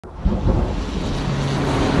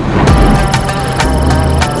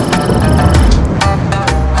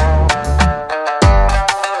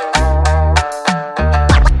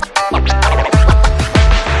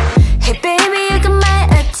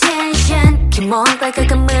มองไกล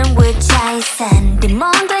ๆก็เหมือนหัวใจสั่นได้ม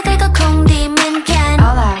องไกลๆก็คงดีเหมือนกัน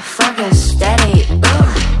All I focus steady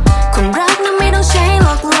ความรักนั้นไม่ต้องใช้หล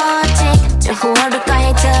อกลอจิกจะหัวหรือก็ใ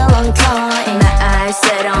ห้เธอลองคอย And I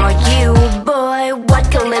said on you boy วัด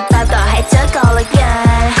กันเลยตาต่อให้เธอก็ละกั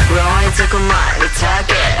น รอให้เธอเข้ามาใน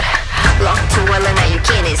target Lock to well and now you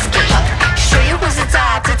can't escape Show you who's the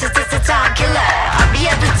top killer I'll be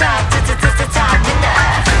at the top winner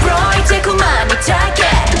รอให้เธอเข้ามาใน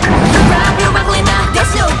target รักเร็วมากเลยนะ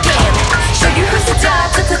there's no game Show you who's the top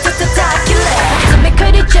killer จะไม่เค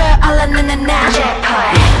ยได้เจออะไรนา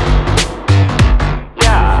Jackpot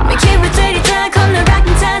ไม่คิดว่าเธอได้เจอคนน่ารักอ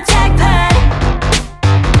ย่างเธอ Jackpot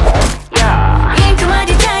ยิ่งเข้ามา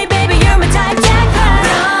ที่ใจ baby you're my type Jackpot เพ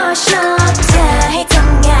ราะชอบเธอให้ท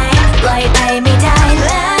ำไงปล่อยไปไม่ได้แ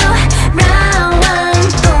ล้วระวัง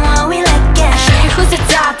ตัวไว้ละกัน Show you who's the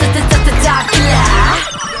top killer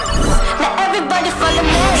Now everybody follow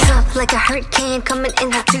me Up like a hurricane coming in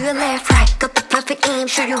hot to your left right Got the perfect aim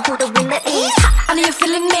Show you who the winner is I know you're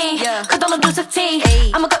feeling me ก็ต้องลองดูสักที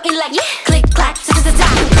I'ma go in like click clack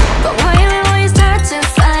But why you start to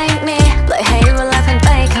find me ปล่อยให้เวลาผ่านไป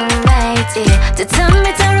คงไม่ดีจะทำใ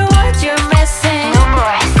ห้เธอรู้ว่า you're missing No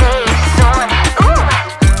more safe zone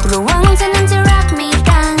ระวังเธอนั้นจะรักมี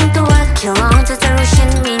ตั้งตัวแค่ลองเธอจะรู้ฉัน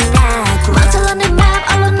มีหน้ากลัวเธอลองในแมปเ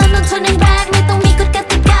อาลองนั้นทนในแบกไม่ต้องมีกฎก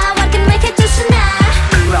ติกาวัดกันไม่แค่จะชนะ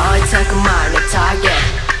รอให้เธอเข้ามาใน target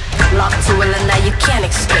Lock to well and now you can't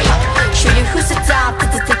escape Show you who's the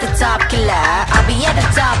top killer I'll be at the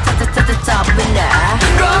top winner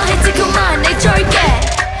รอให้เธอเข้ามาใน target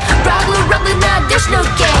รักเลยนะ there's no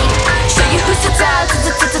game Show you who's the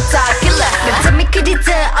top killer แบบเธอไม่เคยได้เจ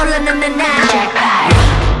อเอาละนา Jackpot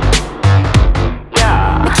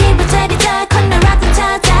ไม่คิดว่าเธอได้เจอคนน่ารักอย่างเธอ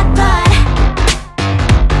Jackpot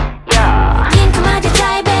ยิ่งเข้ามาที่ใจ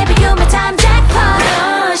baby you're my time Jackpot เพรา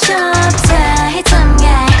ะชอบเธอให้ทำไง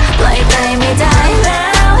ปล่อยไปไม่ได้แล้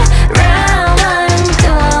วระวัง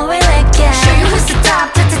ตัวไว้ละกัน Show you who's the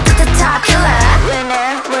top killer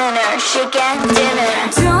Winner chicken dinner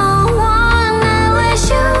Don't wanna let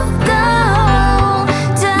you go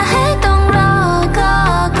จะให้ต้องรอก็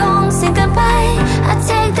คงเสี่ยงเกินไป I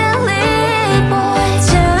take the lead boy เ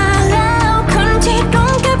จอแล้วคนที่ตร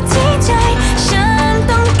งกับที่ใจฉัน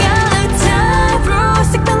ต้องการและเธอรู้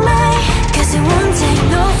สึกบ้างไหม Cause it won't take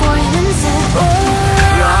no for an answer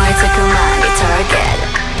รอให้เธอเข้ามาใน target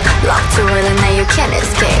Lock to well and now you can't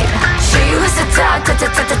escape Show you who's the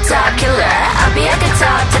top killer I'll be at the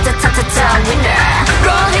top winner ร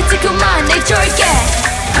อให้เธอเข้ามาใน target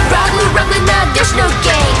รักเลยนะ there's no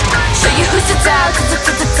game Show you who's the top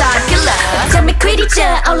killer เธอไม่เคยได้เจอ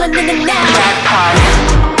เอาละนา Jackpot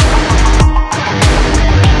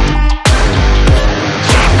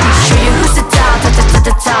Show you who's the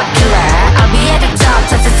top killer I'll be at the top